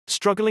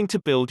struggling to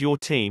build your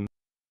team,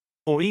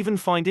 or even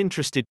find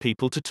interested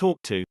people to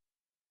talk to?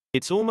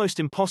 It's almost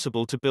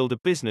impossible to build a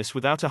business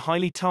without a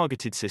highly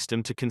targeted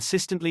system to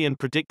consistently and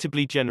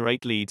predictably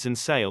generate leads and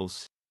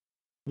sales.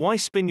 Why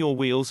spin your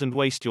wheels and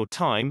waste your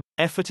time,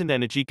 effort and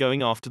energy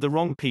going after the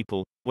wrong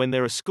people, when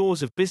there are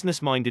scores of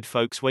business-minded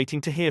folks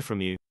waiting to hear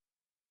from you?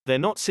 They're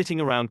not sitting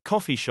around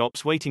coffee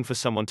shops waiting for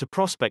someone to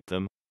prospect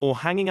them, or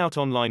hanging out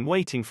online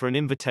waiting for an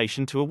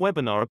invitation to a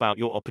webinar about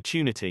your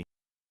opportunity.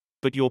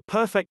 But your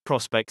perfect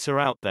prospects are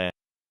out there.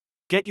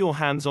 Get your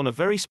hands on a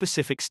very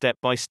specific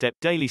step-by-step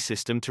daily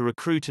system to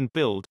recruit and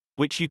build,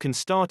 which you can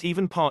start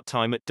even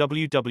part-time at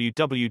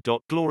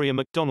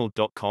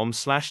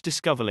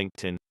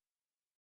www.gloriamcdonald.com/discoverlinkedin.